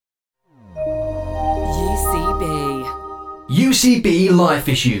UCB Life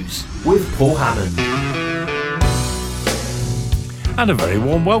Issues with Paul Hammond. And a very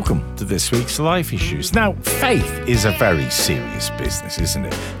warm welcome to this week's Life Issues. Now, faith is a very serious business, isn't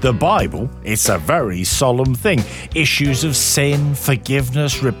it? The Bible, it's a very solemn thing. Issues of sin,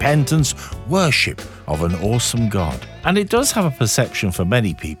 forgiveness, repentance, worship of an awesome God. And it does have a perception for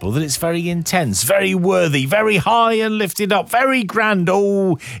many people that it's very intense, very worthy, very high and lifted up, very grand.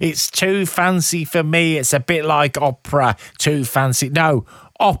 Oh, it's too fancy for me. It's a bit like opera, too fancy. No,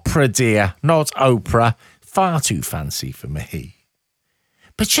 opera, dear, not Oprah. Far too fancy for me.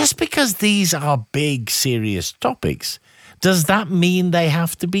 But just because these are big, serious topics, does that mean they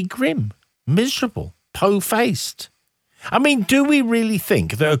have to be grim, miserable, po-faced? I mean, do we really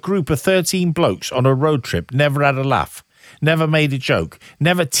think that a group of 13 blokes on a road trip never had a laugh, never made a joke,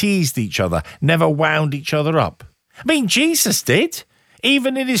 never teased each other, never wound each other up? I mean, Jesus did.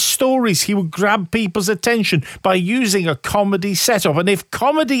 Even in his stories, he would grab people's attention by using a comedy setup. And if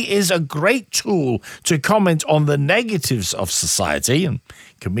comedy is a great tool to comment on the negatives of society, and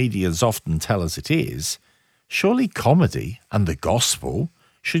comedians often tell us it is, surely comedy and the gospel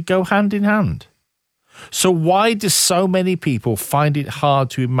should go hand in hand. So why do so many people find it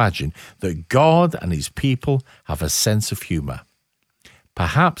hard to imagine that God and his people have a sense of humour?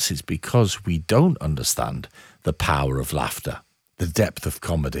 Perhaps it's because we don't understand the power of laughter, the depth of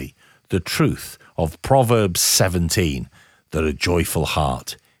comedy, the truth of Proverbs 17, that a joyful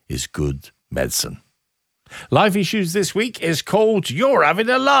heart is good medicine. Life Issues this week is called You're Having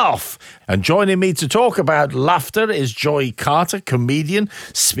a Laugh. And joining me to talk about laughter is Joy Carter, comedian,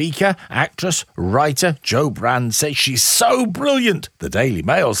 speaker, actress, writer. Jo Brand says she's so brilliant. The Daily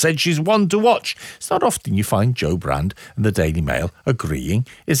Mail said she's one to watch. It's not often you find Jo Brand and the Daily Mail agreeing,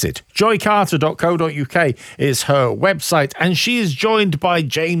 is it? joycarter.co.uk is her website, and she is joined by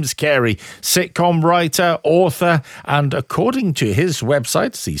James Carey, sitcom writer, author, and according to his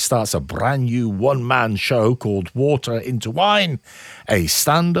website, he starts a brand new one-man show called Water into Wine, a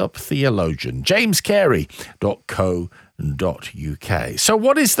stand-up theologian. jamescarey.co.uk. So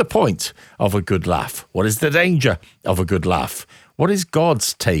what is the point of a good laugh? What is the danger of a good laugh? What is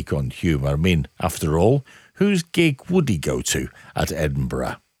God's take on humour? I mean, after all, whose gig would he go to at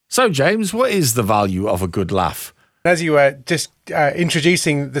Edinburgh? So, James, what is the value of a good laugh? As you were just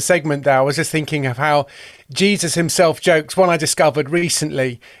introducing the segment there, I was just thinking of how Jesus himself jokes. One I discovered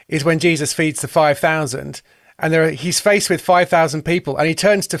recently is when Jesus feeds the 5,000 and he's faced with 5,000 people, and he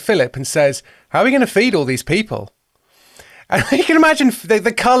turns to Philip and says, "How are we going to feed all these people?" And you can imagine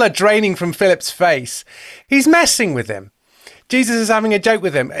the colour draining from Philip's face. He's messing with him. Jesus is having a joke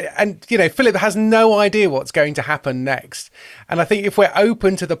with him. And, you know, Philip has no idea what's going to happen next. And I think if we're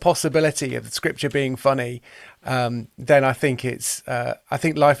open to the possibility of the scripture being funny, then I think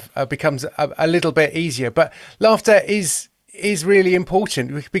life becomes a little bit easier. But laughter is really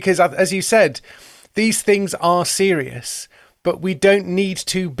important because, as you said, these things are serious, but we don't need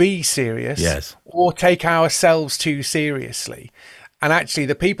to be serious or take ourselves too seriously. And actually,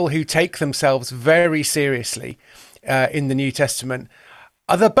 the people who take themselves very seriously in the New Testament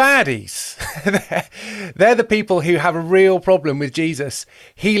are the baddies. They're the people who have a real problem with Jesus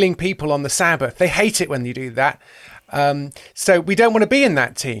healing people on the Sabbath. They hate it when you do that. So we don't want to be in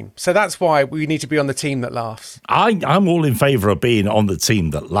that team. So that's why we need to be on the team that laughs. I'm all in favour of being on the team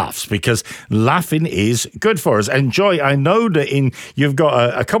that laughs, because laughing is good for us. And Joy, I know that you've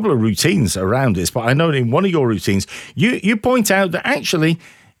got a couple of routines around this, but I know that in one of your routines, you point out that actually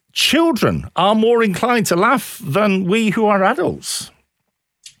children are more inclined to laugh than we who are adults.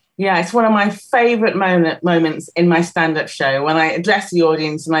 Yeah, it's one of my favourite moments in my stand-up show when I address the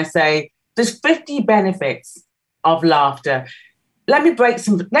audience and I say, there's 50 benefits of laughter. Let me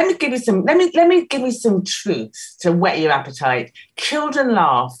give you some truths to whet your appetite. Children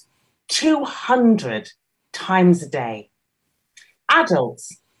laugh 200 times a day.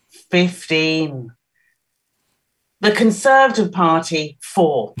 Adults, 15. The Conservative Party,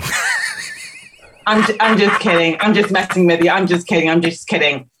 4. I'm just kidding. I'm just messing with you. I'm just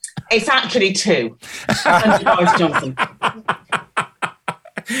kidding. It's actually 2. Under Boris Johnson.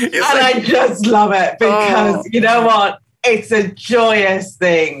 I just love it because you know what? It's a joyous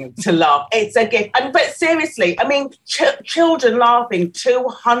thing to laugh. It's a gift. But seriously, I mean, children laughing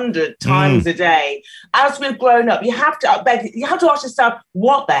 200 times a day. As we've grown up, you have to ask yourself,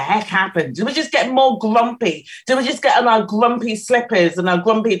 what the heck happened? Did we just get more grumpy? Did we just get on our grumpy slippers and our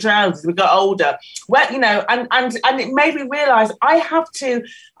grumpy trousers as we got older? Well, you know, and it made me realise I have to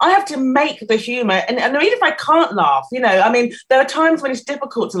make the humour. And even if I can't laugh, you know, I mean, there are times when it's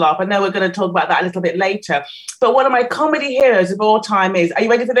difficult to laugh. I know we're going to talk about that a little bit later. But one of my comedy heroes of all time is, are you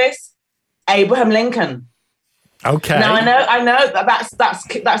ready for this? Abraham Lincoln. Okay. Now I know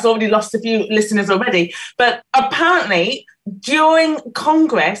that's already lost a few listeners already, but apparently during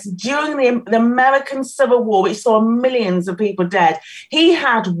Congress, during the American Civil War, which saw millions of people dead, he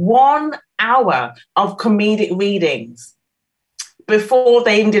had 1 hour of comedic readings before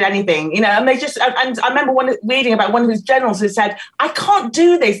they even did anything, and they just, and I remember reading about one of his generals who said, I can't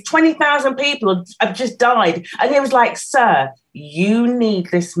do this. 20,000 people have just died. And he was like, sir, you need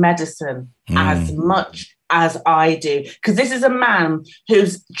this medicine as much as I do. Because this is a man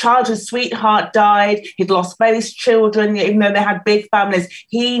whose childhood sweetheart died. He'd lost both his children, even though they had big families.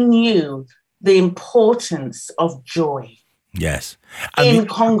 He knew the importance of joy. Yes. In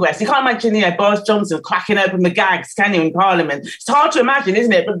Congress. You can't imagine, Boris Johnson cracking open the gags, can you, in Parliament? It's hard to imagine,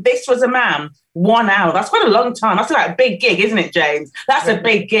 isn't it? But this was a man, 1 hour. That's quite a long time. That's like a big gig, isn't it, James? That's a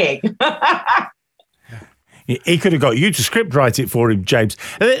big gig. He could have got you to script write it for him, James.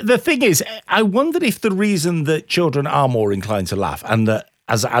 The thing is, I wonder if the reason that children are more inclined to laugh and that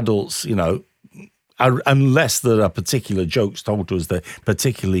as adults, unless there are particular jokes told to us that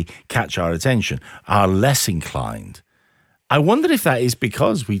particularly catch our attention, are less inclined. I wonder if that is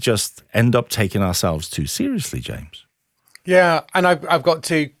because we just end up taking ourselves too seriously, James. Yeah, and I've got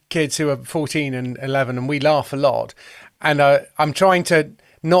 2 kids who are 14 and 11, and we laugh a lot. And I'm trying to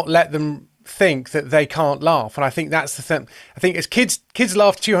not let them think that they can't laugh. And I think that's the thing. I think as kids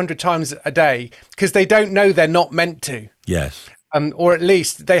laugh 200 times a day because they don't know they're not meant to. Yes. Or at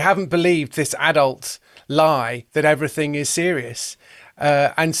least they haven't believed this adult lie that everything is serious.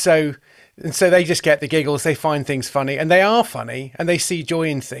 And so they just get the giggles, they find things funny, and they are funny, and they see joy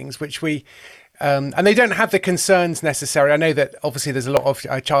in things, which we, and they don't have the concerns necessary. I know that obviously there's a lot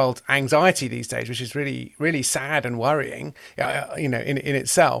of child anxiety these days, which is really, really sad and worrying, in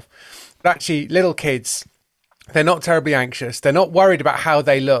itself. But actually, little kids, they're not terribly anxious. They're not worried about how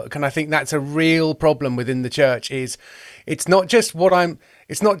they look. And I think that's a real problem within the church is it's not just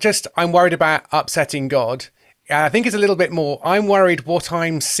I'm worried about upsetting God. I think it's a little bit more, I'm worried what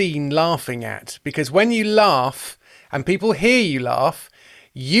I'm seen laughing at, because when you laugh and people hear you laugh,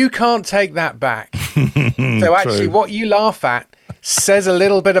 you can't take that back. So actually what you laugh at says a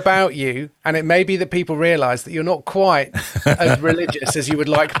little bit about you, and it may be that people realise that you're not quite as religious as you would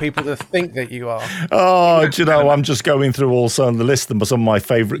like people to think that you are. Oh, do you know, I'm just going through also on the list of some of my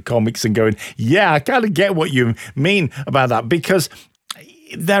favourite comics and going, yeah, I kind of get what you mean about that, because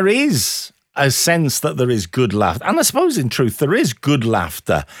there is a sense that there is good laughter. And I suppose in truth, there is good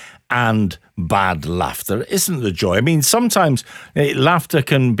laughter and bad laughter, isn't there, Joy? I mean, sometimes laughter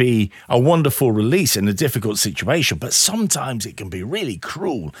can be a wonderful release in a difficult situation, but sometimes it can be really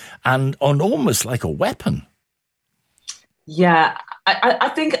cruel and almost like a weapon. Yeah, I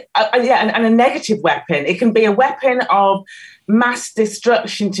think, and a negative weapon. It can be a weapon of mass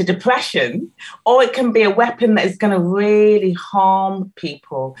destruction to depression, or it can be a weapon that is going to really harm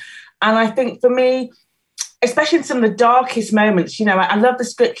people. And I think for me, especially in some of the darkest moments, I love the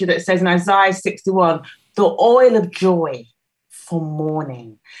scripture that says in Isaiah 61, the oil of joy for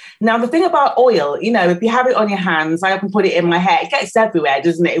mourning. Now, the thing about oil, if you have it on your hands, I often put it in my hair, it gets everywhere,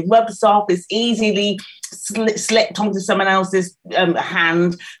 doesn't it? It rubs off, it's easily slipped onto someone else's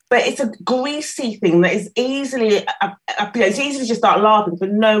hand, but it's a greasy thing that is easily, it's easy to just start laughing for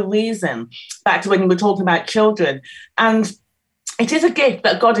no reason, back to when we were talking about children. And it is a gift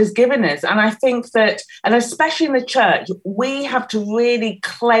that God has given us. And I think that, and especially in the church, we have to really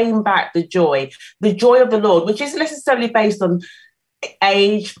claim back the joy of the Lord, which isn't necessarily based on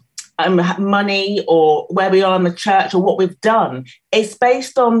age, money, or where we are in the church or what we've done. It's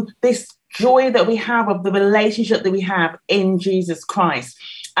based on this joy that we have of the relationship that we have in Jesus Christ.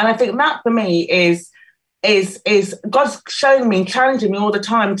 And I think that for me is God's showing me and challenging me all the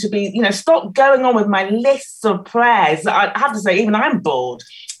time to be, stop going on with my lists of prayers. I have to say, even I'm bored.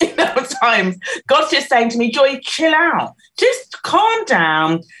 At times, God's just saying to me, Joy, chill out, just calm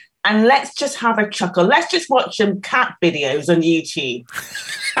down, and let's just have a chuckle. Let's just watch some cat videos on YouTube.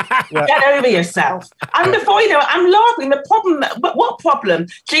 Get over yourself. And before you know it, I'm laughing. The problem, what problem?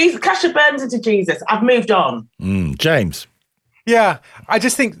 Jesus, cast your burdens into Jesus. I've moved on. James. Yeah, I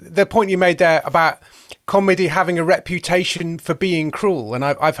just think the point you made there about comedy having a reputation for being cruel, and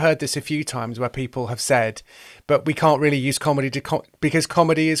I've heard this a few times where people have said, but we can't really use comedy because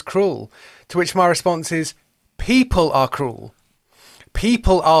comedy is cruel. To which my response is, people are cruel.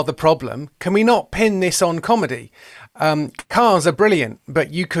 People are the problem. Can we not pin this on comedy? Cars are brilliant,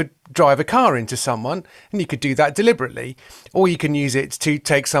 but you could drive a car into someone, and you could do that deliberately, or you can use it to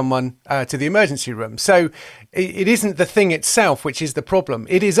take someone to the emergency room. So it isn't the thing itself which is the problem.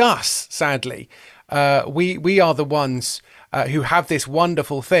 It is us, sadly. We are the ones who have this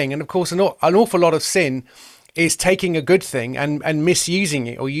wonderful thing. And of course, an awful lot of sin is taking a good thing and misusing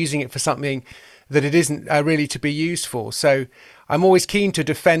it or using it for something that it isn't really to be used for. So I'm always keen to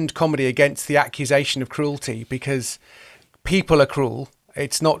defend comedy against the accusation of cruelty, because people are cruel.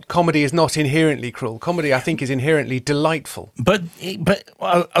 Comedy is not inherently cruel. Comedy, I think, is inherently delightful. But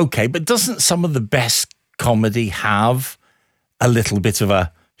okay, but doesn't some of the best comedy have a little bit of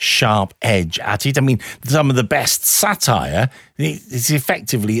a sharp edge at it? I mean, some of the best satire,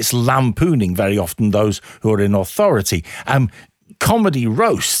 it's lampooning very often those who are in authority. Comedy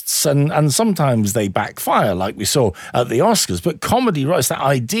roasts, and sometimes they backfire, like we saw at the Oscars. But comedy roasts, that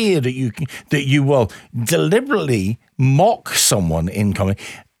idea that you will deliberately mock someone in comedy,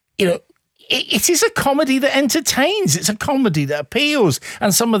 it is a comedy that entertains. It's a comedy that appeals,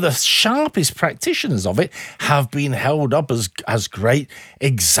 and some of the sharpest practitioners of it have been held up as great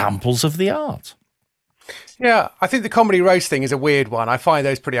examples of the art. Yeah, I think the comedy roast thing is a weird one. I find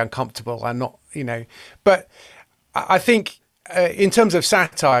those pretty uncomfortable. I'm not, but I think. In terms of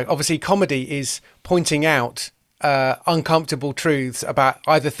satire, obviously comedy is pointing out uncomfortable truths about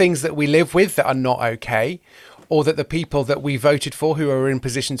either things that we live with that are not okay, or that the people that we voted for who are in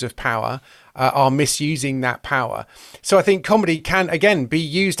positions of power are misusing that power. So I think comedy can, again, be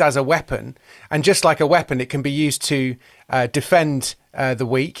used as a weapon. And just like a weapon, it can be used to defend the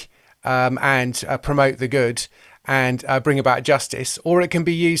weak and promote the good and bring about justice, or it can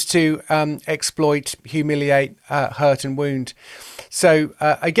be used to exploit, humiliate, hurt and wound. So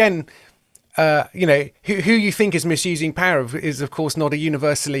again, who you think is misusing power is, of course, not a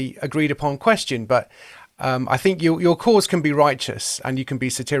universally agreed upon question, but I think your cause can be righteous and you can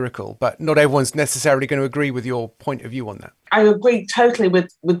be satirical, but not everyone's necessarily going to agree with your point of view on that. I agree totally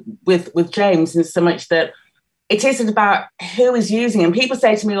with James, in so much that it isn't about who is using it. And people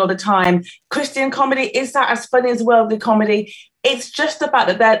say to me all the time, Christian comedy, is that as funny as worldly comedy? It's just about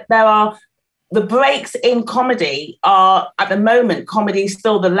that there are the breaks in comedy are, at the moment, comedy is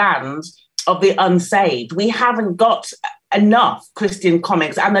still the land of the unsaved. We haven't got enough Christian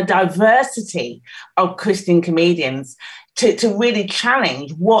comics and the diversity of Christian comedians to really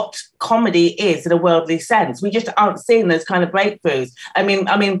challenge what comedy is in a worldly sense. We just aren't seeing those kind of breakthroughs. I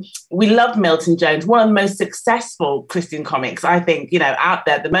mean, we love Milton Jones, one of the most successful Christian comics, I think, out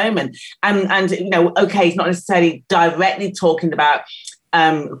there at the moment. And okay, he's not necessarily directly talking about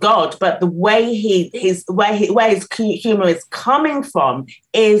God, but the way his humor is coming from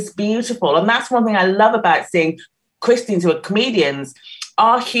is beautiful. And that's one thing I love about seeing Christians who are comedians.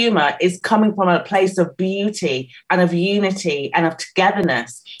 Our humor is coming from a place of beauty and of unity and of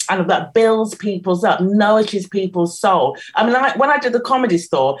togetherness, and that builds people's up, nourishes people's soul. I mean, when I did the Comedy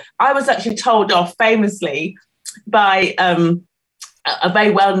Store, I was actually told off famously by a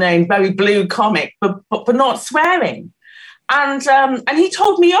very well-known, very blue comic for not swearing. And he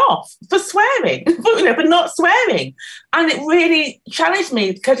told me off for swearing, for not swearing. And it really challenged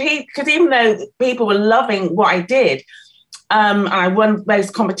me, because even though people were loving what I did, and I won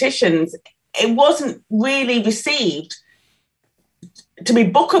those competitions, it wasn't really received to be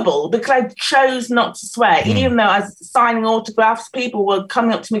bookable, because I chose not to swear. Even though I was signing autographs, people were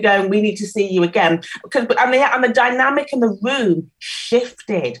coming up to me going, "We need to see you again." And the dynamic in the room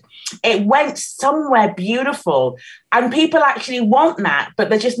shifted. It went somewhere beautiful. And people actually want that, but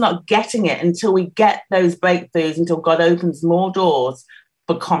they're just not getting it until we get those breakthroughs, until God opens more doors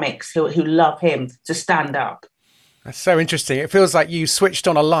for comics who love him to stand up. That's so interesting. It feels like you switched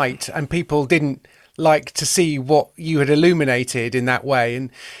on a light and people didn't like to see what you had illuminated in that way. And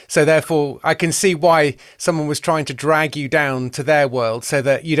so therefore I can see why someone was trying to drag you down to their world so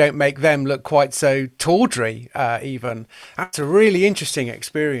that you don't make them look quite so tawdry even. That's a really interesting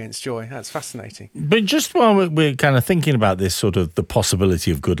experience, Joy. That's fascinating. But just while we're kind of thinking about this sort of the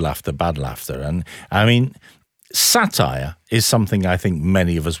possibility of good laughter, bad laughter, and I mean, satire is something I think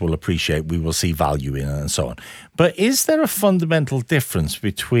many of us will appreciate, we will see value in, and so on. But is there a fundamental difference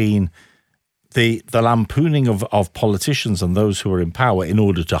between the lampooning of politicians and those who are in power in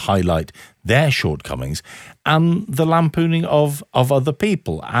order to highlight their shortcomings, and the lampooning of other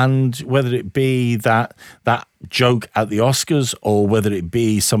people, and whether it be that joke at the Oscars, or whether it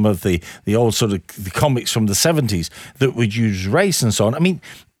be some of the old sort of the comics from the 70s that would use race and so on? I mean,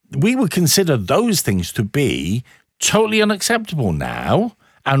 we would consider those things to be totally unacceptable now,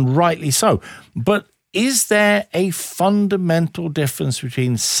 and rightly so. But is there a fundamental difference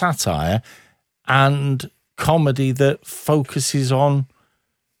between satire and comedy that focuses on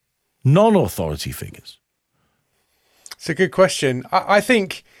non-authority figures? It's a good question. I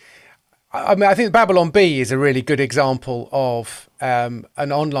think Babylon Bee is a really good example of an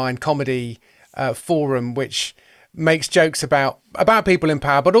online comedy forum which makes jokes about people in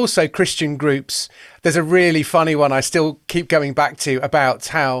power, but also Christian groups. There's a really funny one I still keep going back to about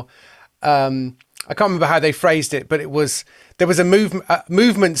how I can't remember how they phrased it, but there was a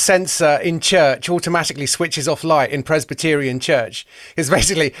movement sensor in church automatically switches off light in Presbyterian church. It's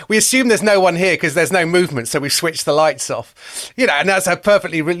basically, we assume there's no one here because there's no movement, so we've switched the lights off. And that's a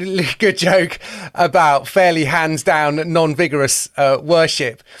perfectly really good joke about fairly hands down, non-vigorous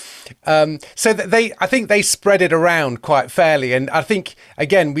worship. So that I think they spread it around quite fairly. And I think,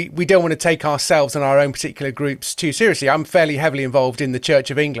 again, we don't want to take ourselves and our own particular groups too seriously. I'm fairly heavily involved in the Church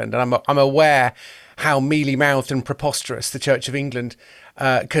of England, and I'm aware how mealy-mouthed and preposterous the Church of England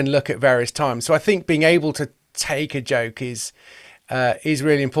can look at various times. So I think being able to take a joke is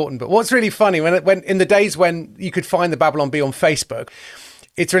really important. But what's really funny, when in the days when you could find the Babylon Bee on Facebook,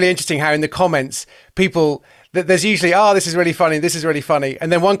 it's really interesting how in the comments, there's usually, this is really funny, this is really funny.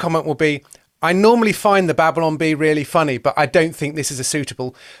 And then one comment will be, I normally find the Babylon Bee really funny, but I don't think this is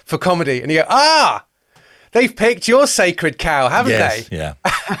suitable for comedy. And you go, they've picked your sacred cow, haven't they? Yeah.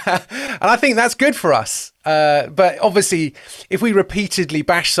 And I think that's good for us. But obviously, if we repeatedly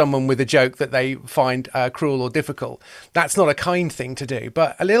bash someone with a joke that they find cruel or difficult, that's not a kind thing to do.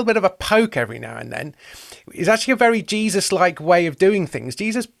 But a little bit of a poke every now and then is actually a very Jesus-like way of doing things.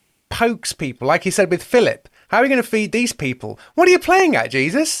 Jesus pokes people, like he said with Philip. How are we going to feed these people? What are you playing at,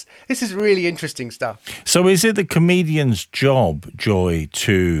 Jesus? This is really interesting stuff. So is it the comedian's job, Joy,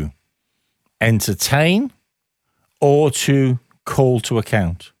 to entertain or to call to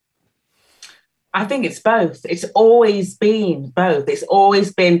account? I think it's both. It's always been both. It's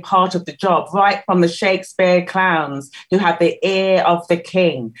always been part of the job, right from the Shakespeare clowns who had the ear of the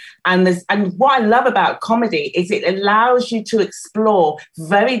king. And what I love about comedy is it allows you to explore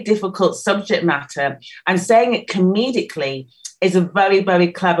very difficult subject matter, and saying it comedically is a very,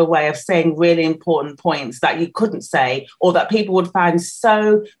 very clever way of saying really important points that you couldn't say, or that people would find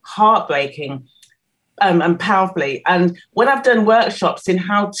so heartbreaking. And powerfully. And when I've done workshops in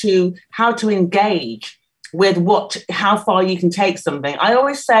how to engage with how far you can take something, I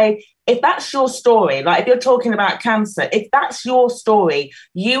always say, if that's your story, like if you're talking about cancer, if that's your story,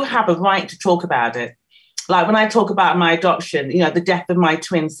 you have a right to talk about it. Like when I talk about my adoption, the death of my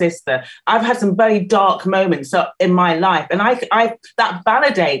twin sister, I've had some very dark moments in my life, and I that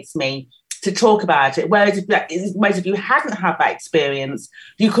validates me to talk about it. Whereas if you hadn't had that experience,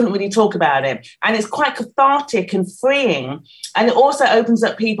 you couldn't really talk about it. And it's quite cathartic and freeing. And it also opens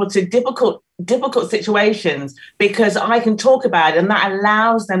up people to difficult situations, because I can talk about it, and that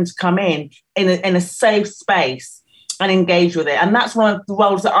allows them to come in a safe space and engage with it. And that's one of the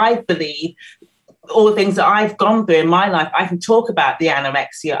roles that I believe, all the things that I've gone through in my life, I can talk about the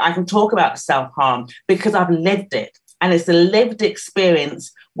anorexia, I can talk about self-harm, because I've lived it. And it's a lived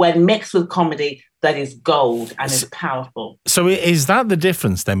experience when mixed with comedy that is gold and is powerful. So is that the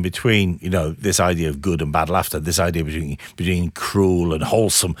difference then between, this idea of good and bad laughter, this idea between cruel and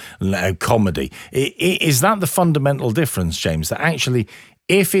wholesome comedy? Is that the fundamental difference, James, that actually,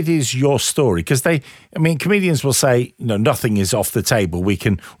 if it is your story, because comedians will say, nothing is off the table. We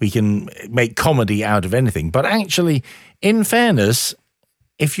can make comedy out of anything. But actually, in fairness,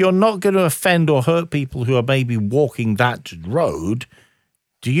 if you're not going to offend or hurt people who are maybe walking that road,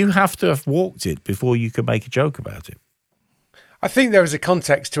 do you have to have walked it before you can make a joke about it? I think there is a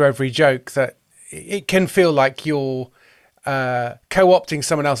context to every joke, that it can feel like you're co-opting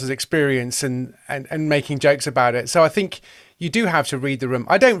someone else's experience and making jokes about it. So I think you do have to read the room.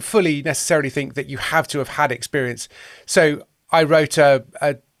 I don't fully necessarily think that you have to have had experience. So I wrote a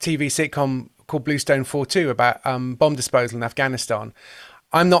TV sitcom called Bluestone 4-2 about bomb disposal in Afghanistan.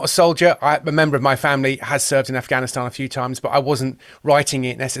 I'm not a soldier. A member of my family has served in Afghanistan a few times, but I wasn't writing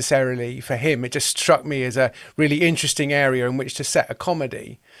it necessarily for him. It just struck me as a really interesting area in which to set a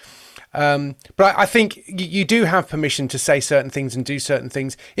comedy. But I think you do have permission to say certain things and do certain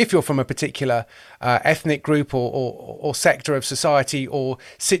things if you're from a particular ethnic group or sector of society or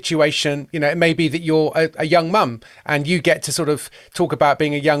situation. It may be that you're a young mum and you get to sort of talk about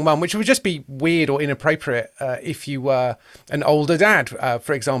being a young mum, which would just be weird or inappropriate if you were an older dad,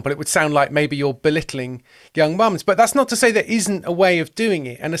 for example. It would sound like maybe you're belittling young mums. But that's not to say there isn't a way of doing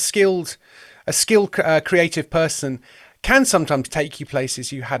it. And a skilled creative person can sometimes take you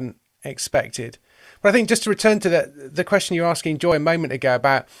places you hadn't expected. But I think, just to return to the question you were asking Joy a moment ago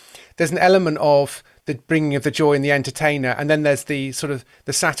about, there's an element of the bringing of the joy in the entertainer, and then there's the sort of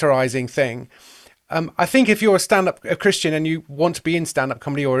the satirizing thing. I think if you're a Christian and you want to be in stand-up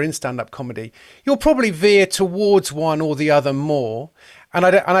comedy or in stand-up comedy, you'll probably veer towards one or the other more. And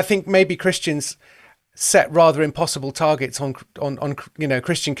I think maybe Christians set rather impossible targets on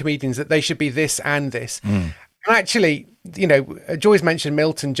Christian comedians, that they should be this and this. And actually, you know, Joy's mentioned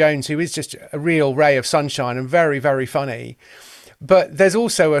Milton Jones, who is just a real ray of sunshine and very, very funny. But there's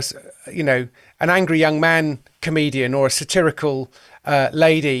also an angry young man comedian or a satirical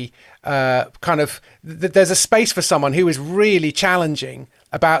lady. There's a space for someone who is really challenging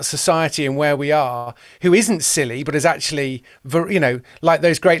about society and where we are, who isn't silly, but is actually, like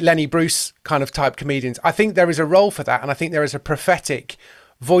those great Lenny Bruce kind of type comedians. I think there is a role for that. And I think there is a prophetic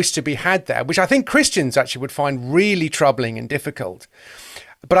voice to be had there, which I think Christians actually would find really troubling and difficult.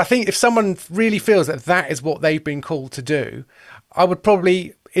 But I think if someone really feels that that is what they've been called to do, I would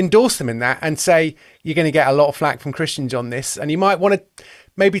probably endorse them in that and say, you're going to get a lot of flack from Christians on this. And you might want to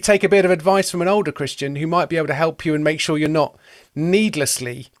maybe take a bit of advice from an older Christian who might be able to help you and make sure you're not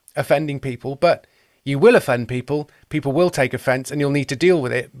needlessly offending people. But you will offend people. People will take offense and you'll need to deal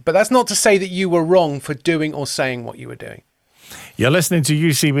with it. But that's not to say that you were wrong for doing or saying what you were doing. You're listening to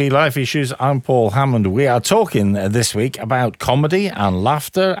UCB Life Issues. I'm Paul Hammond. We are talking this week about comedy and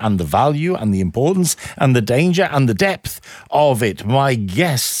laughter and the value and the importance and the danger and the depth of it. My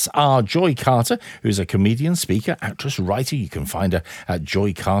guests are Joy Carter, who's a comedian, speaker, actress, writer. You can find her at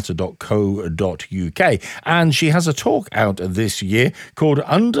joycarter.co.uk. And she has a talk out this year called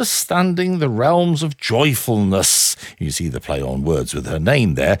Understanding the Realms of Joyfulness. You see the play on words with her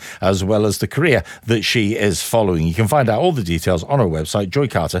name there, as well as the career that she is following. You can find out all the details on our website,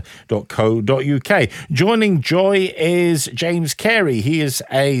 joycarter.co.uk. Joining Joy is James Carey. He is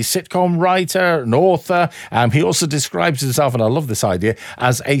a sitcom writer, an author. He also describes himself, and I love this idea,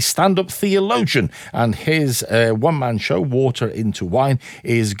 as a stand-up theologian. And his one-man show, Water into Wine,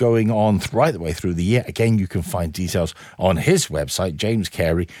 is going on right the way through the year. Again, you can find details on his website,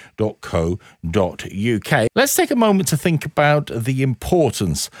 jamescarey.co.uk. Let's take a moment to think about the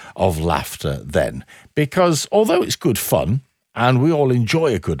importance of laughter then. Because although it's good fun, and we all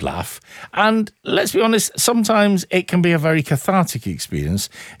enjoy a good laugh, and let's be honest, sometimes it can be a very cathartic experience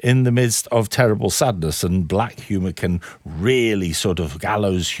in the midst of terrible sadness, and black humour can really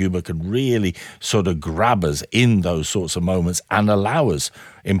gallows humour can really grab us in those sorts of moments and allow us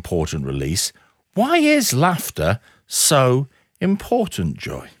important release. Why is laughter so important,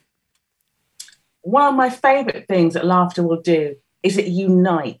 Joy? One of my favourite things that laughter will do is it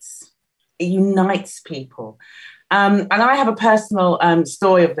unites. It unites people. And I have a personal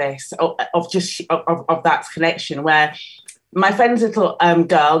story of this, of that connection, where my friend's little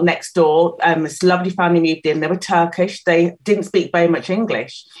girl next door, this lovely family moved in. They were Turkish. They didn't speak very much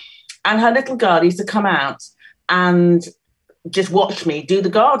English. And her little girl used to come out and just watch me do the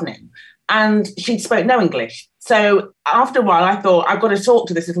gardening. And she spoke no English. So after a while, I thought, I've got to talk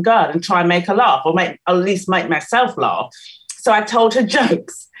to this little girl and try and make her laugh, or at least make myself laugh. So I told her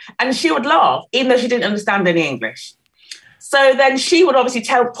jokes. And she would laugh, even though she didn't understand any English. So then she would obviously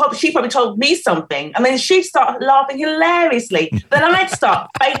she probably told me something, and then she'd start laughing hilariously. Then I'd start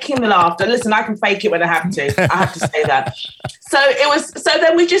faking the laughter. Listen, I can fake it when I have to. I have to say that. So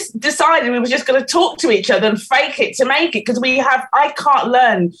then we just decided we were just going to talk to each other and fake it to make it, because I can't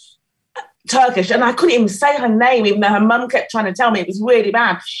learn Turkish, and I couldn't even say her name, even though her mum kept trying to tell me. It was really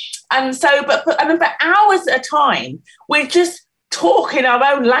bad. And so, but for hours at a time, we're just talk in our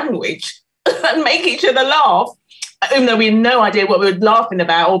own language and make each other laugh, even though we had no idea what we were laughing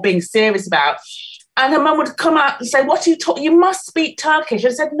about or being serious about. And her mum would come out and say, what are you talking? You must speak Turkish. I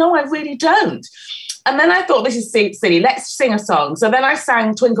said, no, I really don't. And then I thought, this is silly. Let's sing a song. So then I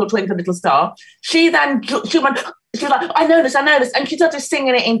sang Twinkle, Twinkle, Little Star. She was like, I know this. And she started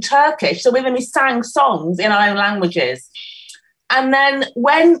singing it in Turkish. So we sang songs in our own languages. And then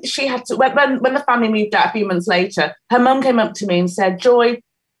when when the family moved out a few months later, her mum came up to me and said, Joy,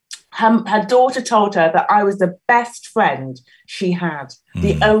 her daughter told her that I was the best friend she had,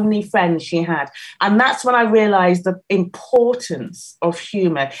 the only friend she had. And that's when I realised the importance of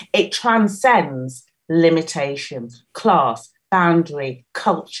humour. It transcends limitation, class, boundary,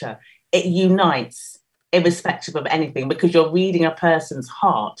 culture. It unites irrespective of anything, because you're reading a person's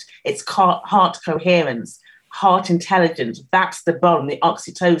heart. It's heart coherence, heart intelligence. That's the bond, the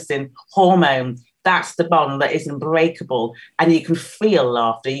oxytocin hormone. That's the bond that is unbreakable. And you can feel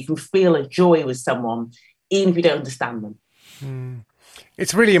laughter. You can feel a joy with someone, even if you don't understand them.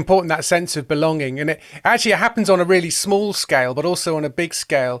 It's really important, that sense of belonging. And it happens on a really small scale, but also on a big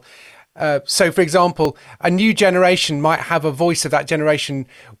scale. So, for example, a new generation might have a voice of that generation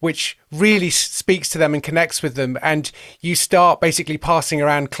which really speaks to them and connects with them. And you start basically passing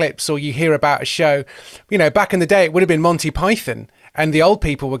around clips, or you hear about a show. You know, back in the day, it would have been Monty Python. And the old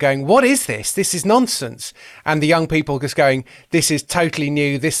people were going, what is this? This is nonsense. And the young people just going, this is totally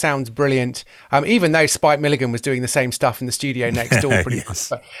new. This sounds brilliant. Even though Spike Milligan was doing the same stuff in the studio next door pretty much.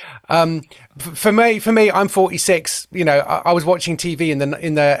 But, for me, I'm 46. You know, I was watching TV in the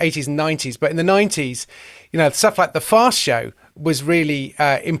 80s and 90s, but in the 90s, you know, stuff like The Fast Show was really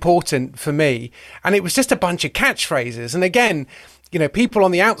important for me. And it was just a bunch of catchphrases. And again, you know, people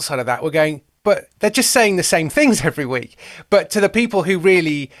on the outside of that were going, but they're just saying the same things every week. But to the people who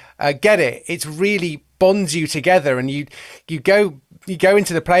really get it, it's really bonds you together. And you go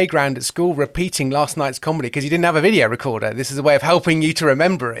into the playground at school repeating last night's comedy because you didn't have a video recorder. This is a way of helping you to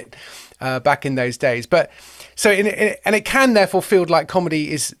remember it back in those days. But so, and it can therefore feel like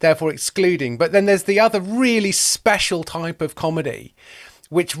comedy is therefore excluding. But then there's the other really special type of comedy,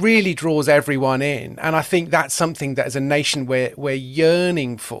 which really draws everyone in. And I think that's something that as a nation we're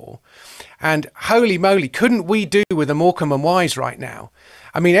yearning for. And holy moly, couldn't we do with a Morecambe and Wise right now?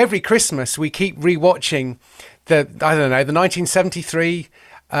 I mean, every Christmas we keep rewatching the 1973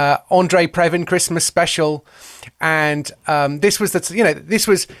 Andre Previn Christmas special. And this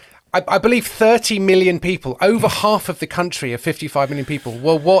was I believe 30 million people, over half of the country of 55 million people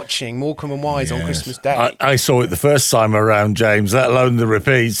were watching Morecambe and Wise on Christmas Day. I saw it the first time around, James, let alone the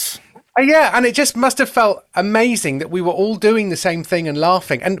repeats. Yeah, and it just must have felt amazing that we were all doing the same thing and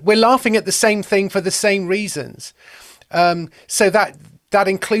laughing. And we're laughing at the same thing for the same reasons. So that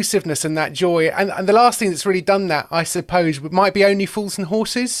inclusiveness and that joy. And the last thing that's really done that, I suppose, might be Only Fools and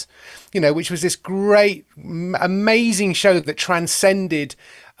Horses, you know, which was this great, amazing show that transcended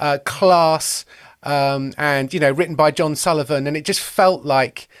class and, you know, written by John Sullivan. And it just felt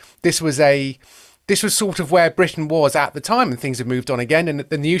like this was sort of where Britain was at the time, and things have moved on again. And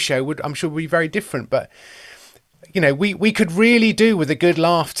the new show I'm sure, would be very different. But, you know, we could really do with a good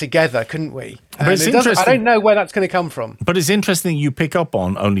laugh together, couldn't we? But it's interesting. I don't know where that's going to come from. But it's interesting you pick up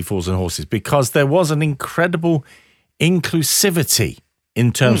on Only Fools and Horses, because there was an incredible inclusivity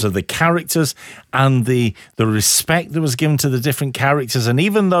in terms of the characters and the respect that was given to the different characters. And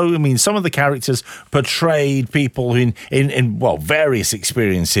even though, I mean, some of the characters portrayed people in various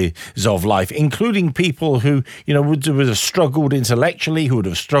experiences of life, including people who, you know, would have struggled intellectually, who would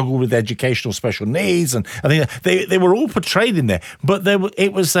have struggled with educational special needs. And I think they were all portrayed in there. But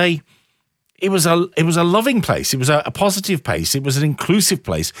it was a loving place. It was a positive place. It was an inclusive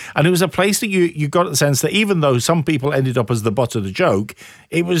place. And it was a place that you got the sense that even though some people ended up as the butt of the joke,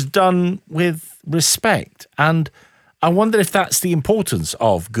 it was done with respect. And I wonder if that's the importance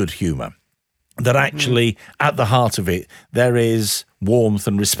of good humour, that actually at the heart of it, there is warmth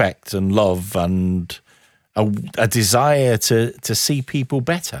and respect and love and a desire to see people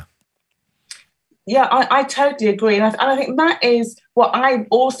better. Yeah, I totally agree. And I think that is what I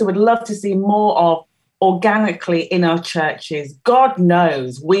also would love to see more of organically in our churches. God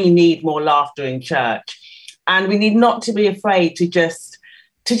knows we need more laughter in church, and we need not to be afraid to just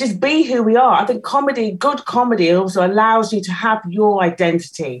be who we are. I think good comedy also allows you to have your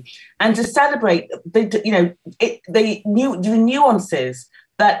identity and to celebrate the nuances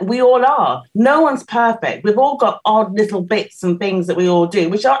that we all are. No one's perfect. We've all got odd little bits and things that we all do,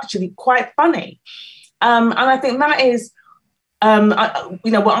 which are actually quite funny. And I think that is, what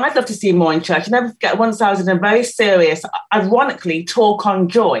I'd love to see more in church. I never forget, once I was in a very serious, ironically, talk on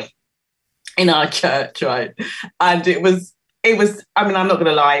joy in our church, right? And it was, I mean, I'm not going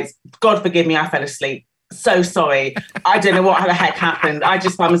to lie, God forgive me, I fell asleep. So sorry. I don't know what the heck happened. I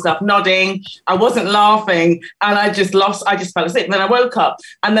just found myself nodding. I wasn't laughing, and I just fell asleep. And then I woke up,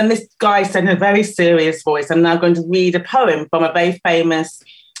 and then this guy said in a very serious voice, I'm now going to read a poem from a very famous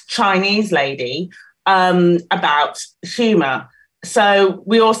Chinese lady about humour. So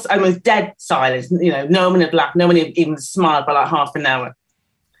we also, I was dead silence, you know, no one had laughed, no one even smiled for like half an hour.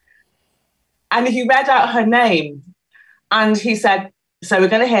 And he read out her name, and he said, so we're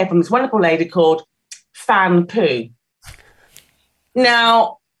going to hear from this wonderful lady called Fan Poo.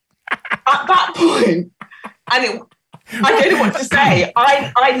 Now, at that point, and I don't know what to say.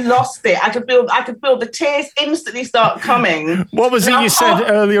 I lost it. I could feel the tears instantly start coming. What was it you said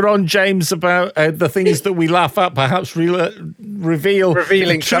earlier on, James, about the things that we laugh at? Perhaps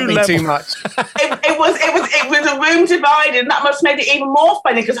revealing something too much. It was a room divided, and that must have made it even more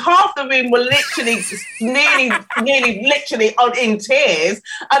funny because half the room were literally, nearly literally in tears,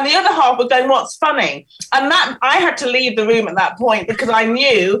 and the other half were going, "What's funny?" And that I had to leave the room at that point because I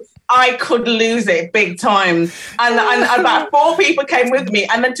knew I could lose it big time. And about 4 people came with me.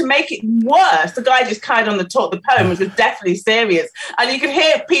 And then to make it worse, the guy just carried on the talk. The poem was definitely serious. And you could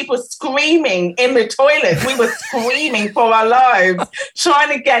hear people screaming in the toilets. We were screaming for our lives,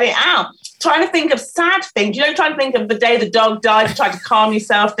 trying to get it out, trying to think of sad things. You know, trying to think of the day the dog died, you try to calm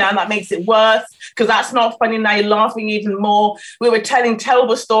yourself down. That makes it worse because that's not funny. Now you're laughing even more. We were telling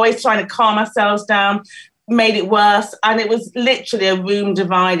terrible stories, trying to calm ourselves down. Made it worse, and it was literally a room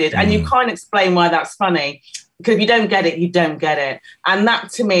divided. And you can't explain why that's funny, because if you don't get it, you don't get it. And that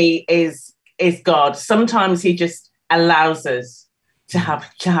to me is God. Sometimes he just allows us to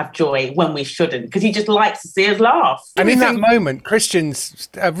have joy when we shouldn't, because he just likes to see us laugh. And in that moment, Christians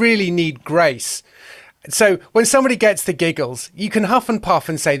really need grace. So when somebody gets the giggles, you can huff and puff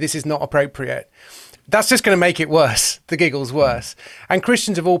and say this is not appropriate. That's just going to make it worse, the giggles worse. And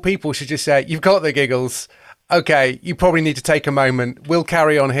Christians of all people should just say, you've got the giggles. Okay, you probably need to take a moment. We'll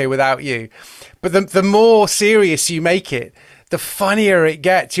carry on here without you. But the more serious you make it, the funnier it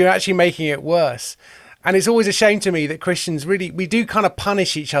gets. You're actually making it worse. And it's always a shame to me that Christians we do kind of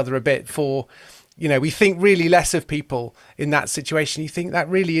punish each other a bit for, we think really less of people in that situation. You think that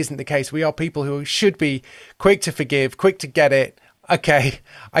really isn't the case. We are people who should be quick to forgive, quick to get it. Okay,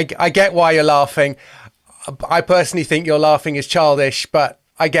 I get why you're laughing. I personally think your laughing is childish, but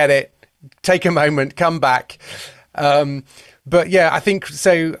I get it. Take a moment, come back. But yeah, I think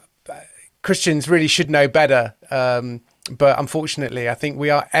so. Christians really should know better. But unfortunately, I think we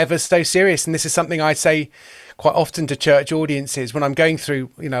are ever so serious. And this is something I say quite often to church audiences when I'm going through,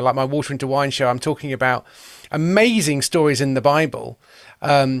 like my Water into Wine show, I'm talking about amazing stories in the Bible.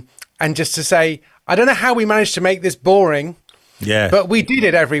 And just to say, I don't know how we managed to make this boring. Yeah. But we did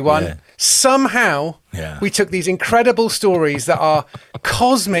it, everyone. Yeah. Somehow we took these incredible stories that are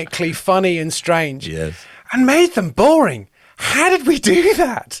cosmically funny and strange and made them boring. How did we do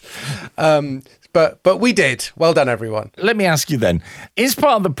that? But we did. Well done, everyone. Let me ask you then, is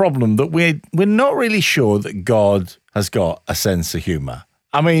part of the problem that we're not really sure that God has got a sense of humour?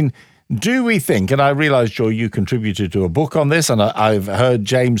 I mean, do we think, and I realise, Joy, you contributed to a book on this, and I've heard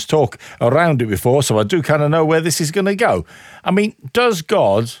James talk around it before, so I do kind of know where this is going to go. I mean, does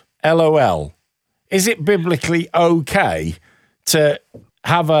God, LOL, is it biblically okay to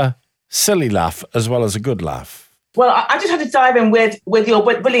have a silly laugh as well as a good laugh? Well, I just had to dive in with your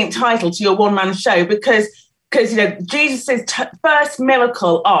brilliant title to your one-man show because Jesus' first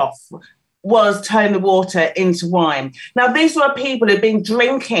miracle off was turning the water into wine. Now, these were people who'd been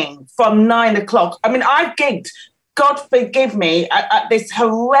drinking from 9 o'clock. I mean, I gigged, God forgive me, at this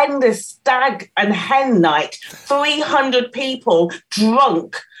horrendous stag and hen night, 300 people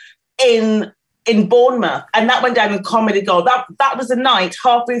drunk in Bournemouth. And that went down in Comedy Gold. That was a night,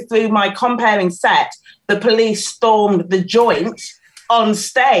 halfway through my comparing set, the police stormed the joint on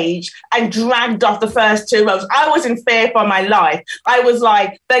stage and dragged off the first 2 rows. I was in fear for my life. I was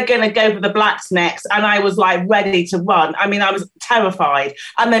like, they're going to go for the blacks next. And I was like ready to run. I mean, I was terrified.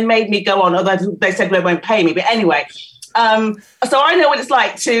 And they made me go on, although they said they won't pay me. But anyway, so I know what it's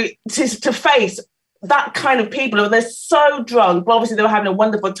like to face that kind of people. They're so drunk, but obviously they were having a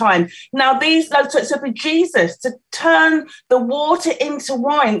wonderful time. Now, so for Jesus to turn the water into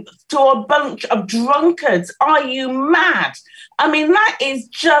wine to a bunch of drunkards, are you mad? I mean, that is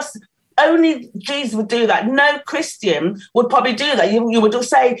just, only Jesus would do that. No Christian would probably do that. You would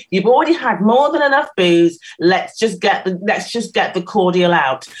say, you've already had more than enough booze. Let's just get the cordial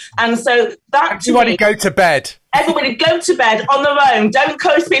out. And so that, everybody go to bed. Everybody go to bed on their own. Don't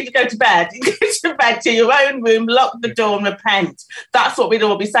coach people to go to bed. Go to bed to your own room, lock the door and repent. That's what we'd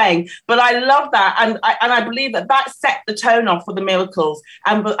all be saying. But I love that. And I believe that set the tone off for the miracles.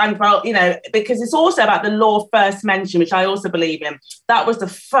 And well, because it's also about the law of first mention, which I also believe in. That was the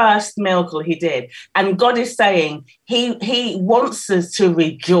first miracle he did. And God is saying he wants us to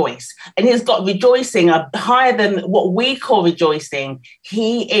rejoice. And he's got rejoicing higher than what we call rejoicing.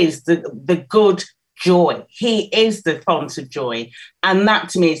 He is the good joy. He is the font of joy. And that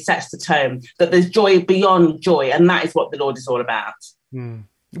to me sets the tone that there's joy beyond joy. And that is what the Lord is all about.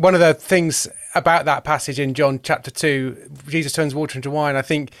 One of the things about that passage in John chapter 2, Jesus turns water into wine, I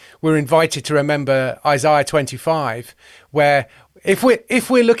think we're invited to remember Isaiah 25, where if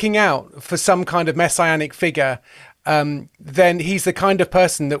we're looking out for some kind of messianic figure, then he's the kind of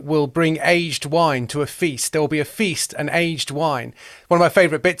person that will bring aged wine to a feast. There will be a feast and aged wine. One of my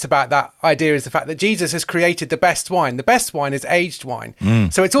favourite bits about that idea is the fact that Jesus has created the best wine. The best wine is aged wine.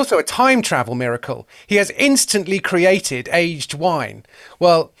 So it's also a time travel miracle. He has instantly created aged wine.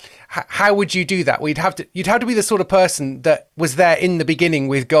 Well, how would you do that? Well, you'd have to be the sort of person that was there in the beginning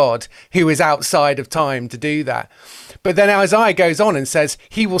with God, who is outside of time to do that. But then Isaiah goes on and says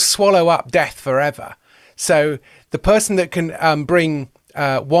he will swallow up death forever. So the person that can bring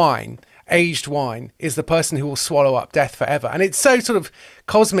wine, aged wine, is the person who will swallow up death forever. And it's so sort of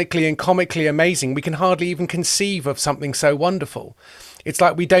cosmically and comically amazing. We can hardly even conceive of something so wonderful. It's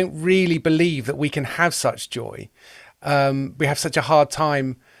like we don't really believe that we can have such joy. We have such a hard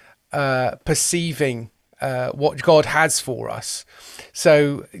time perceiving what God has for us.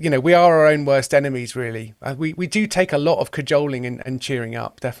 So, we are our own worst enemies, really. We do take a lot of cajoling and cheering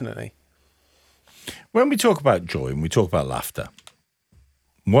up, definitely. When we talk about joy and we talk about laughter,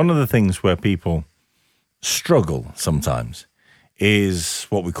 one of the things where people struggle sometimes is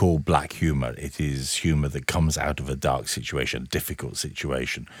what we call black humor. It is humor that comes out of a dark situation, a difficult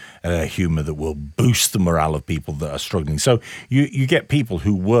situation, humor that will boost the morale of people that are struggling. So you get people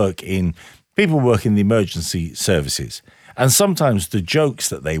who work in the emergency services. And sometimes the jokes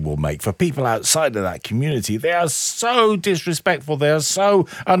that they will make for people outside of that community, they are so disrespectful. They are so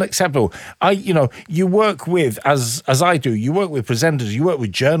unacceptable. You work with, as I do, you work with presenters, you work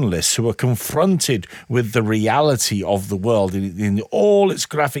with journalists who are confronted with the reality of the world in all its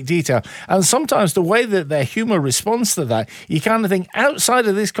graphic detail. And sometimes the way that their humor responds to that, you kind of think outside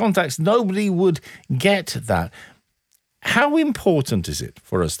of this context, nobody would get that. How important is it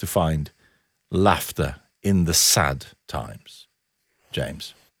for us to find laughter in the sad times,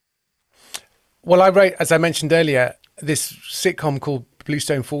 James? Well, I wrote, as I mentioned earlier, this sitcom called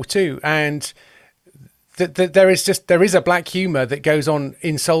Bluestone 4-2, and there is a black humour that goes on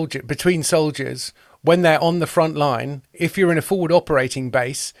between soldiers when they're on the front line. If you're in a forward operating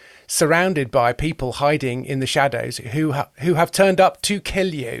base, surrounded by people hiding in the shadows who have turned up to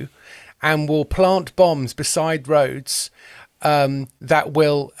kill you, and will plant bombs beside roads. That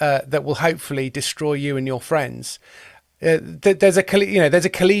will hopefully destroy you and your friends. There's a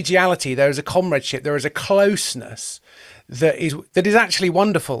collegiality, there is a comradeship, there is a closeness that is actually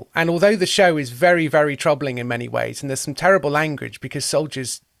wonderful. And although the show is very, very troubling in many ways, and there's some terrible language because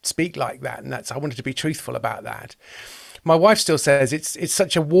soldiers speak like that, and I wanted to be truthful about that. My wife still says it's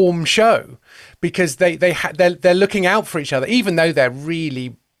such a warm show because they're looking out for each other, even though they're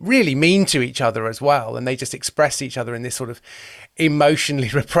really, really mean to each other as well, and they just express each other in this sort of emotionally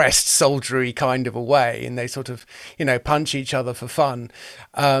repressed soldiery kind of a way, and they sort of punch each other for fun,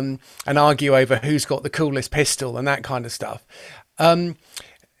 and argue over who's got the coolest pistol and that kind of stuff. And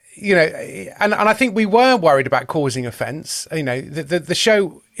I think we were worried about causing offence. The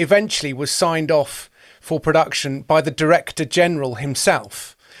show eventually was signed off for production by the Director General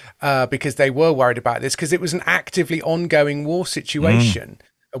himself, because they were worried about this, because it was an actively ongoing war situation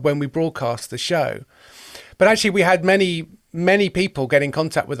when we broadcast the show. But actually we had many people get in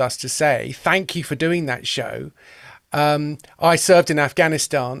contact with us to say, thank you for doing that show. I served in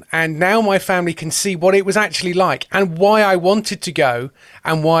Afghanistan, and now my family can see what it was actually like and why I wanted to go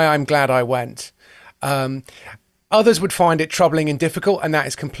and why I'm glad I went. Others would find it troubling and difficult, and that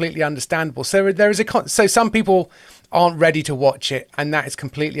is completely understandable. So so some people aren't ready to watch it, and that is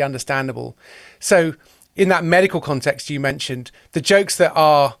completely understandable. So in that medical context you mentioned, the jokes that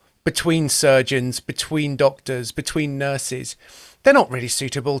are between surgeons, between doctors, between nurses, they're not really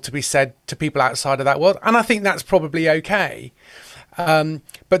suitable to be said to people outside of that world. And I think that's probably okay.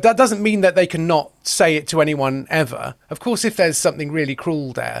 But that doesn't mean that they cannot say it to anyone ever. Of course, if there's something really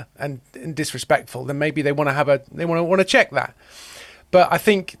cruel there and disrespectful, then maybe they want to check that. But I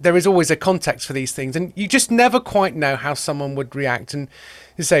think there is always a context for these things, and you just never quite know how someone would react. And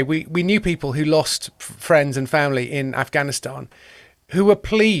you say we knew people who lost friends and family in Afghanistan who were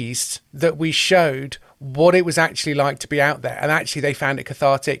pleased that we showed what it was actually like to be out there, and actually they found it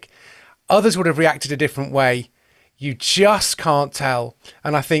cathartic. Others would have reacted a different way. You just can't tell.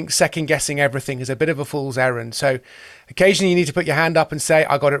 And I think second guessing everything is a bit of a fool's errand. So occasionally you need to put your hand up and say,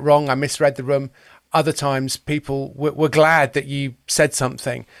 I got it wrong, I misread the room. Other times people were glad that you said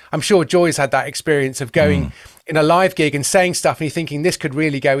something. I'm sure Joy's had that experience of going in a live gig and saying stuff and you're thinking this could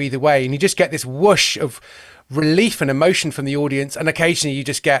really go either way. And you just get this whoosh of relief and emotion from the audience. And occasionally you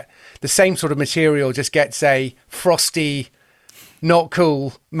just get the same sort of material, just gets a frosty, not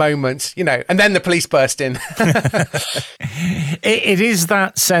cool moment, and then the police burst in. It is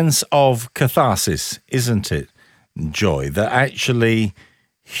that sense of catharsis, isn't it, Joy, that actually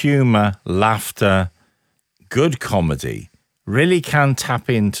humour, laughter good comedy really can tap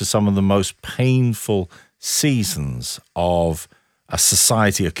into some of the most painful seasons of a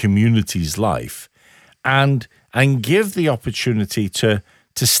society, a community's life, and give the opportunity to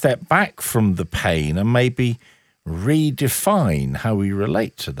step back from the pain and maybe redefine how we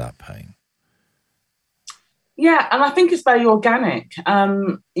relate to that pain. Yeah, and I think it's very organic.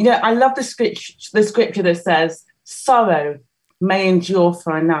 I love the scripture that says, sorrow may endure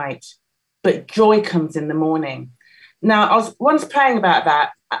for a night, but joy comes in the morning. Now, I was once praying about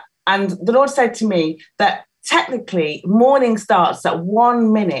that, and the Lord said to me that technically morning starts at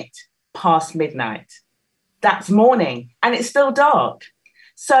 1 minute past midnight. That's morning, and it's still dark.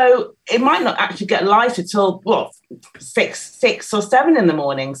 So it might not actually get lighter till 6 or 7 in the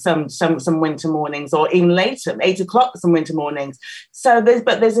morning, some winter mornings, or even later, 8 o'clock some winter mornings. So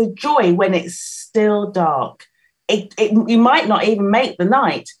there's a joy when it's still dark. You might not even make the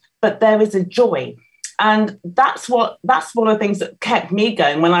night, but there is a joy. And that's one of the things that kept me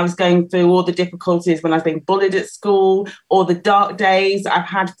going when I was going through all the difficulties, when I was being bullied at school, all the dark days I've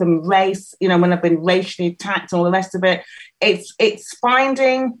had from race, when I've been racially attacked and all the rest of it. It's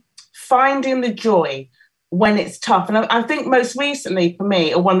finding the joy when it's tough. And I think most recently for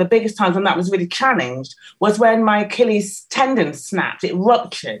me, or one of the biggest times when that was really challenged, was when my Achilles tendon snapped. It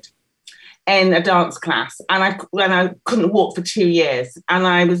ruptured in a dance class, and I couldn't walk for 2 years. And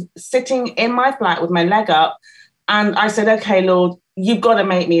I was sitting in my flat with my leg up, and I said, okay, Lord, you've got to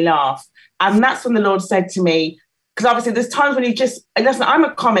make me laugh. And that's when the Lord said to me, because obviously there's times when I'm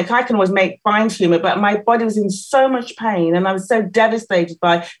a comic, I can always find humor, but my body was in so much pain and I was so devastated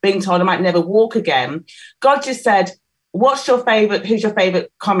by being told I might never walk again. God just said, who's your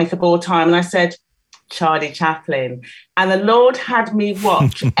favorite comic of all time? And I said, Charlie Chaplin. And the Lord had me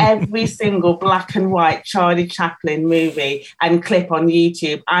watch every single black and white Charlie Chaplin movie and clip on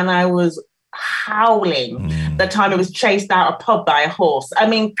YouTube. And I was howling the time it was chased out a pub by a horse. I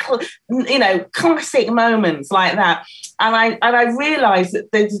mean, classic moments like that. And I realized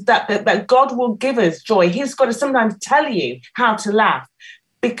that God will give us joy. He's got to sometimes tell you how to laugh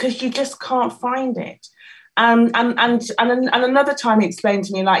because you just can't find it. And another time he explained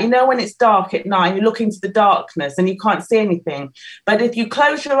to me, when it's dark at night, you look into the darkness and you can't see anything. But if you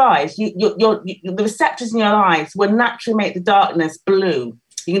close your eyes, the receptors in your eyes will naturally make the darkness blue.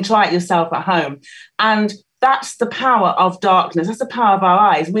 You can try it yourself at home. And that's the power of darkness. That's the power of our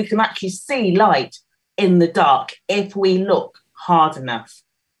eyes. We can actually see light in the dark if we look hard enough.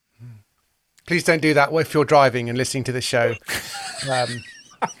 Please don't do that if you're driving and listening to the show.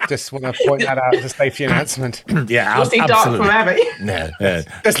 Just want to point that out as a safety announcement. Yeah, you'll see dark forever. No.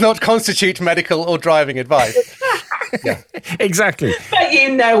 Does not constitute medical or driving advice. Yeah, exactly. But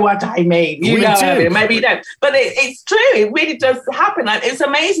you know what I mean. Maybe you don't. But it's true. It really does happen. It's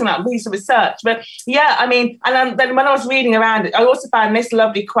amazing, that piece of research. But yeah, I mean, and then when I was reading around it, I also found this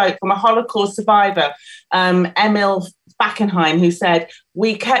lovely quote from a Holocaust survivor, Emil Fackenheim, who said,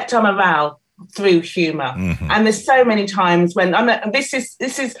 "We kept our morale through humor." Mm-hmm. And there's so many times when this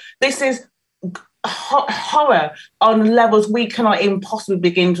is horror on levels we cannot even possibly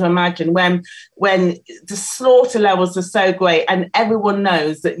begin to imagine, when the slaughter levels are so great and everyone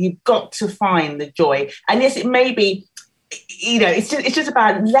knows that you've got to find the joy. And yes, it may be, it's just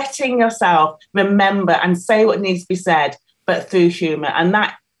about letting yourself remember and say what needs to be said, but through humor. And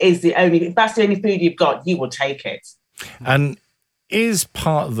if that's the only food you've got, you will take it. And is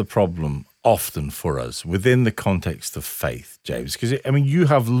part of the problem often for us within the context of faith, James? Because, you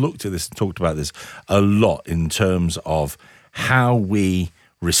have looked at this and talked about this a lot in terms of how we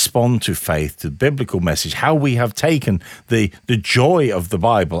respond to faith, to the biblical message, how we have taken the joy of the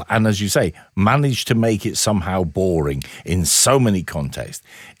Bible and, as you say, managed to make it somehow boring in so many contexts.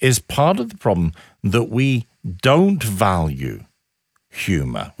 Is part of the problem that we don't value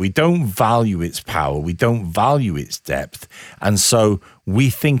humor. We don't value its power. We don't value its depth. And so we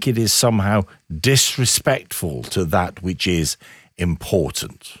think it is somehow disrespectful to that which is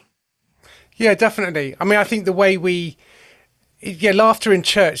important. Yeah, definitely. I think the way laughter in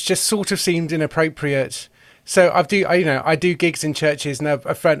church just sort of seemed inappropriate. So I do gigs in churches, and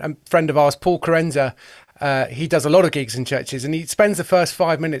a friend of ours, Paul Carenza, he does a lot of gigs in churches, and he spends the first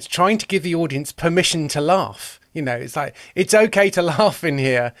 5 minutes trying to give the audience permission to laugh. It's like, it's okay to laugh in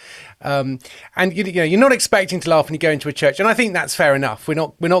here. And you're not expecting to laugh when you go into a church. And I think that's fair enough. We're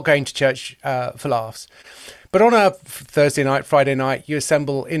not going to church for laughs. But on a Thursday night, Friday night, you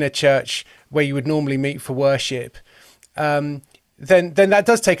assemble in a church where you would normally meet for worship. Then that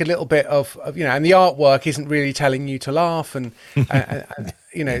does take a little bit of and the artwork isn't really telling you to laugh. And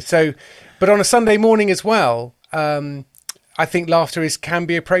so, but on a Sunday morning as well, I think laughter can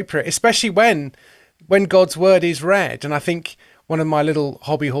be appropriate, especially when when God's word is read. And I think one of my little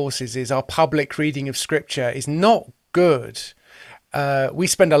hobby horses is our public reading of scripture is not good. We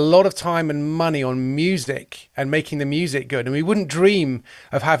spend a lot of time and money on music and making the music good. And we wouldn't dream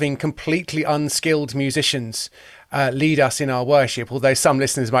of having completely unskilled musicians lead us in our worship, although some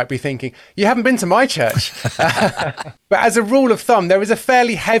listeners might be thinking, you haven't been to my church. But as a rule of thumb, there is a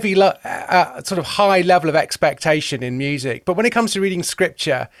fairly heavy, sort of high level of expectation in music. But when it comes to reading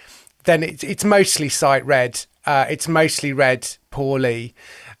scripture, then it's mostly sight read. It's mostly read poorly.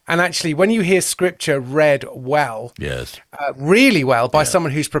 And actually, when you hear scripture read well, yes, really well by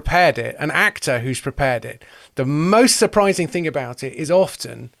someone who's prepared it, an actor who's prepared it, the most surprising thing about it is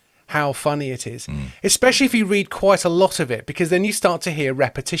often how funny it is, especially if you read quite a lot of it, because then you start to hear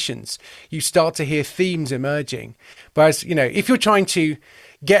repetitions. You start to hear themes emerging. Whereas, if you're trying to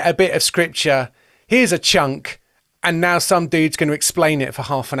get a bit of scripture, here's a chunk, and now some dude's going to explain it for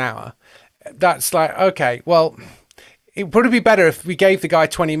half an hour. That's like, okay, well, it would probably be better if we gave the guy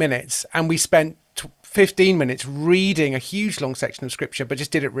 20 minutes and we spent 15 minutes reading a huge long section of scripture, but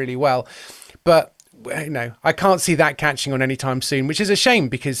just did it really well. But I can't see that catching on anytime soon, which is a shame,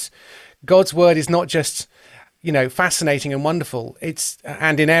 because God's word is not just, fascinating and wonderful,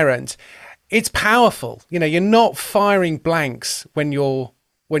 and inerrant. It's powerful. You're not firing blanks when you're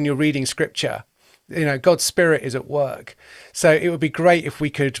reading scripture. God's Spirit is at work. So it would be great if we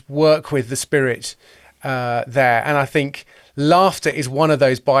could work with the Spirit there. And I think laughter is one of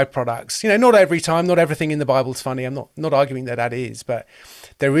those byproducts. Not every time, not everything in the Bible is funny. I'm not arguing that is, but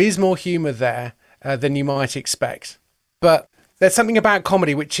there is more humor there than you might expect. But there's something about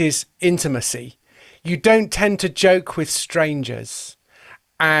comedy which is intimacy. You don't tend to joke with strangers,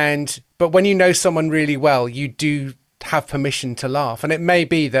 but when you know someone really well, you do have permission to laugh. And it may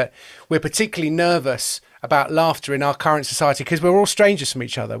be that we're particularly nervous about laughter in our current society because we're all strangers from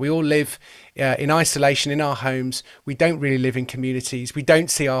each other. We all live in isolation in our homes. We don't really live in communities. We don't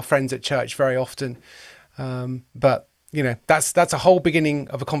see our friends at church very often. But that's a whole beginning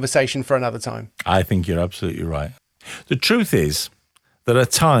of a conversation for another time. I think you're absolutely right. The truth is that at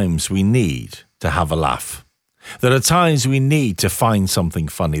times we need to have a laugh. There are times we need to find something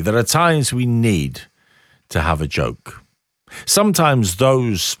funny. There are times we need to have a joke. Sometimes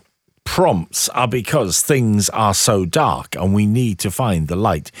those prompts are because things are so dark and we need to find the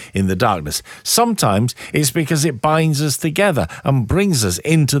light in the darkness. Sometimes it's because it binds us together and brings us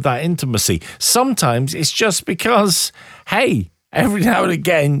into that intimacy. Sometimes it's just because, hey, every now and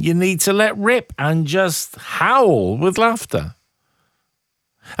again you need to let rip and just howl with laughter.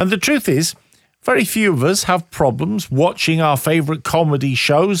 And the truth is, very few of us have problems watching our favourite comedy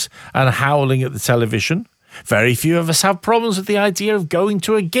shows and howling at the television. Very few of us have problems with the idea of going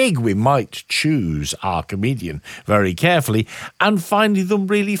to a gig. We might choose our comedian very carefully and finding them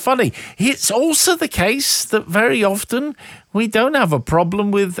really funny. It's also the case that very often we don't have a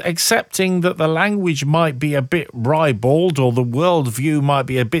problem with accepting that the language might be a bit ribald or the worldview might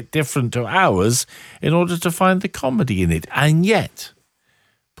be a bit different to ours in order to find the comedy in it. And yet,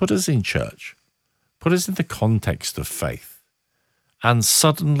 put us in church, put us in the context of faith, and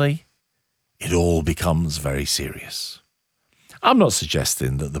suddenly it all becomes very serious. I'm not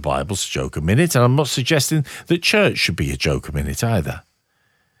suggesting that the Bible's a joke a minute, and I'm not suggesting that church should be a joke a minute either.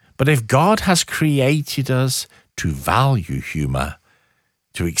 But if God has created us to value humour,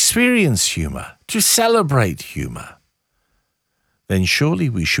 to experience humour, to celebrate humour, then surely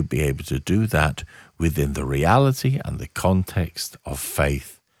we should be able to do that within the reality and the context of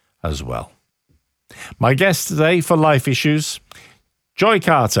faith as well. My guest today for Life Issues, Joy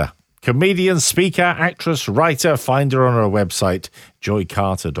Carter. Comedian, speaker, actress, writer. Find her on her website,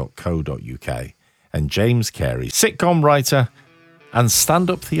 joycarter.co.uk. And James Carey, sitcom writer and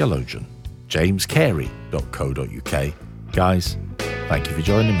stand-up theologian, jamescarey.co.uk. Guys, thank you for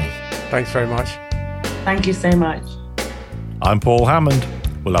joining me. Thanks very much. Thank you so much. I'm Paul Hammond.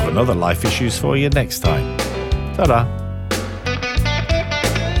 We'll have another Life Issues for you next time. Ta-da.